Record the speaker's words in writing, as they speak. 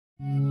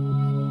Salut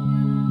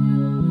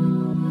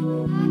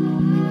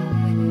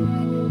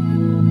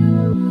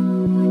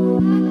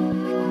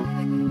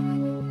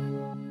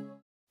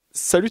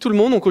tout le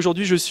monde, donc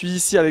aujourd'hui je suis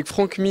ici avec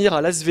Frank Mir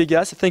à Las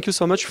Vegas. Thank you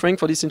so much, Frank,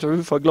 for this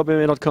interview for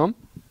globemma.com.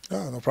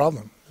 Oh, no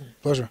problem.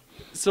 Pleasure.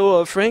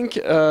 So Frank,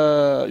 you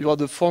are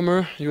the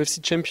former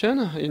UFC champion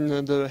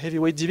in the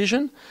heavyweight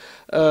division.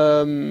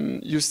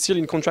 You're still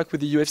in contract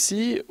with the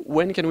UFC.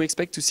 When can we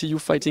expect to see you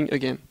fighting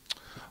again?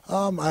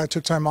 I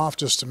took time off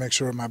just to make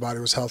sure my body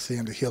was healthy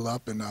and to heal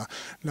up, and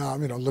now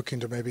I'm looking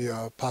to maybe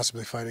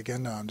possibly fight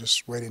again. I'm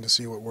just waiting to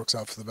see what works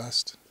out for the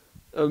best.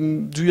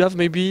 Do you have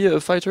maybe a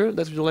fighter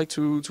that you'd like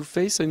to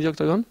face in the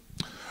octagon?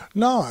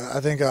 No, I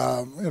think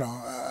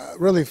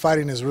really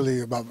fighting is really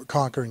about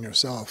conquering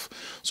yourself.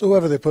 So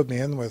whoever they put me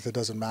in with, it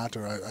doesn't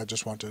matter. I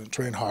just want to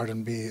train hard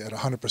and be at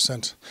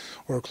 100%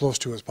 or close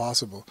to as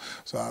possible.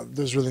 So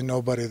there's really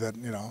nobody that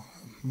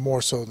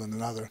more so than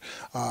another.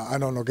 I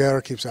know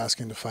Nogueira keeps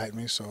asking to fight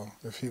me, so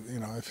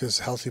if he's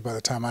healthy by the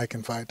time I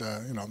can fight,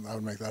 I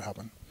would make that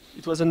happen.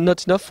 It was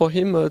not enough for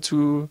him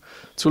to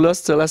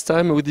lose last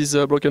time with his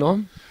broken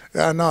arm?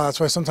 Yeah, no, that's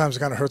why sometimes it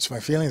kind of hurts my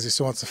feelings. He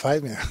still wants to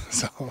fight me.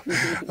 So,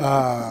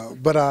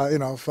 but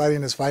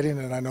fighting is fighting,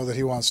 and I know that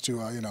he wants to,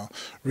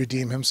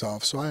 redeem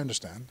himself. So I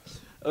understand.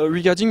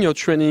 Regarding your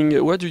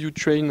training, where do you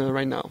train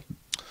right now?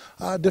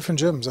 Different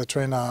gyms. I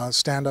train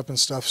stand-up and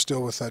stuff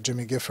still with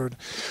Jimmy Gifford.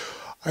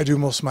 I do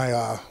most of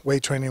my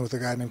weight training with a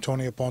guy named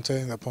Tony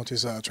Aponte,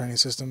 Aponte's training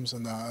systems,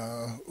 and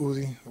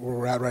Uzi, where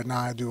we're at right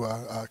now. I do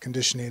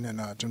conditioning and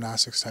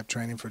gymnastics type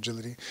training for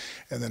agility,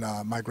 and then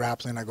my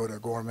grappling, I go to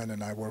Gorman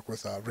and I work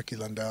with Ricky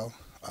Lundell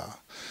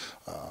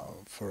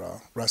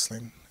for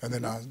wrestling, and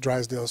then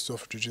Drysdale still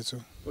for jiu-jitsu.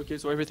 Okay,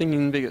 so everything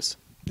in Vegas?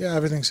 Yeah,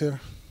 everything's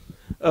here.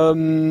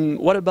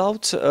 What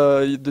about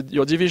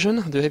your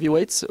division, the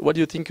heavyweights? What do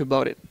you think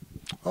about it?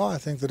 Oh, I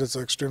think that it's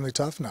extremely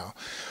tough now.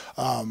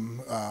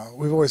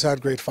 We've always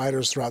had great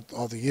fighters throughout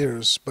all the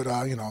years, but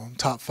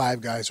top 5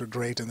 guys are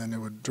great, and then it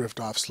would drift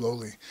off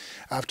slowly.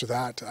 After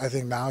that, I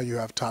think now you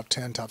have top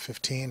 10, top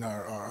 15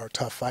 are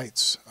tough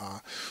fights.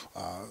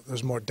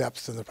 There's more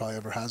depth than there probably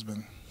ever has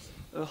been.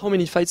 How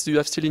many fights do you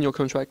have still in your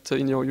contract,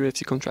 in your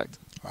UFC contract?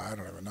 I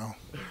don't even know.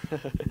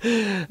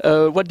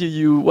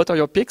 What are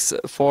your picks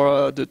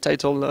for the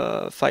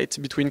title fight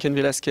between Ken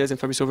Velasquez and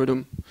Fabricio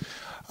Verdum?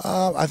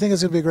 I think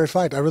it's going to be a great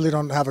fight. I really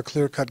don't have a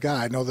clear-cut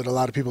guy. I know that a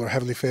lot of people are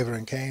heavily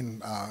favoring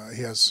Kane.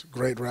 He has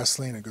great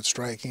wrestling and good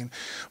striking.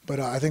 But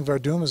I think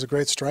Verdum is a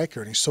great striker,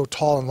 and he's so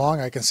tall and long.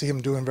 I can see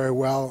him doing very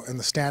well in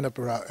the stand-up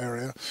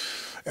area.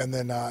 And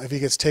then if he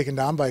gets taken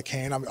down by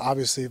Kane,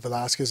 obviously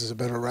Velasquez is a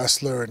better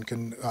wrestler and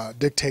can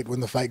dictate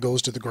when the fight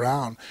goes to the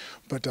ground.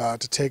 But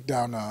to take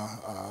down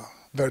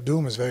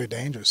Verdum is very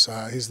dangerous.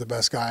 He's the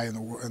best guy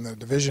in the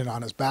division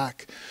on his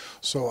back,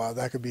 so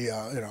that could be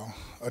a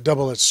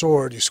double-edged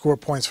sword. You score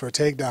points for a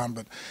takedown,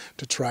 but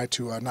to try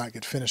to not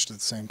get finished at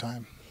the same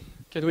time.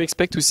 Can we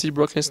expect to see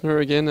Brock Lesnar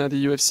again at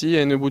the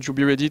UFC, and would you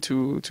be ready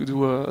to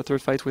do a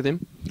third fight with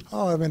him?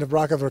 Oh, I mean, if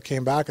Brock ever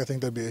came back, I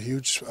think that'd be a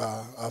huge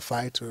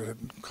fight. It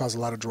would cause a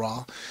lot of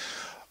draw,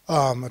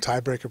 a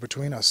tiebreaker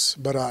between us.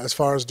 But as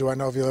far as do I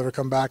know if he'll ever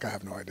come back, I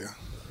have no idea.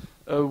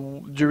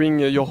 During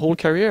your whole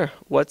career,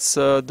 what's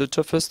the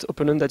toughest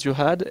opponent that you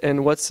had,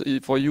 and what's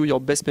for you your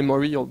best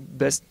memory, your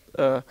best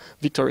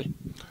victory?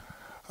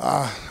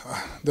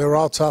 They were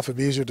all tough. It'd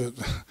be easier to.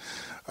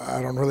 I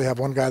don't really have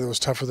one guy that was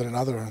tougher than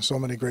another. So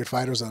many great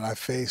fighters that I've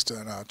faced,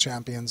 and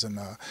champions and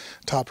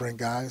top-ranked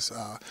guys.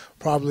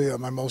 Probably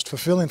my most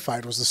fulfilling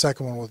fight was the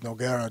second one with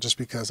Nogueira, just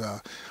because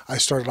I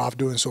started off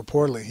doing so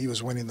poorly. He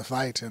was winning the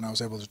fight, and I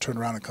was able to turn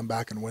around and come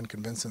back and win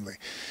convincingly.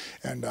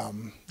 And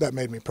that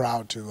made me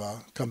proud to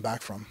come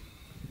back from.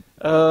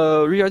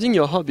 Regarding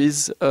your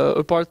hobbies,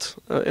 apart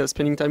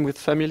spending time with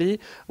family,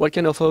 what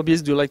kind of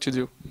hobbies do you like to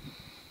do?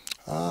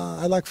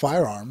 I like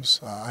firearms.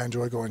 I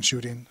enjoy going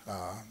shooting.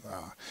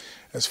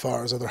 As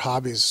far as other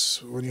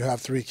hobbies, when you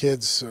have 3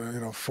 kids,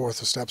 fourth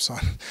a stepson,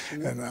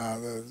 and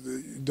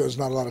there's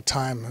not a lot of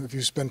time. If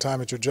you spend time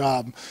at your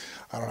job,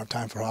 I don't have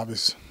time for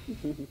hobbies.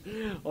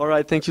 All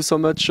right, thank you so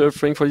much,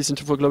 Frank, for this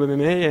interview for Globe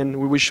MMA, and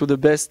we wish you the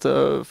best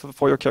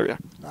for your career.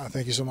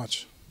 Thank you so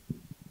much.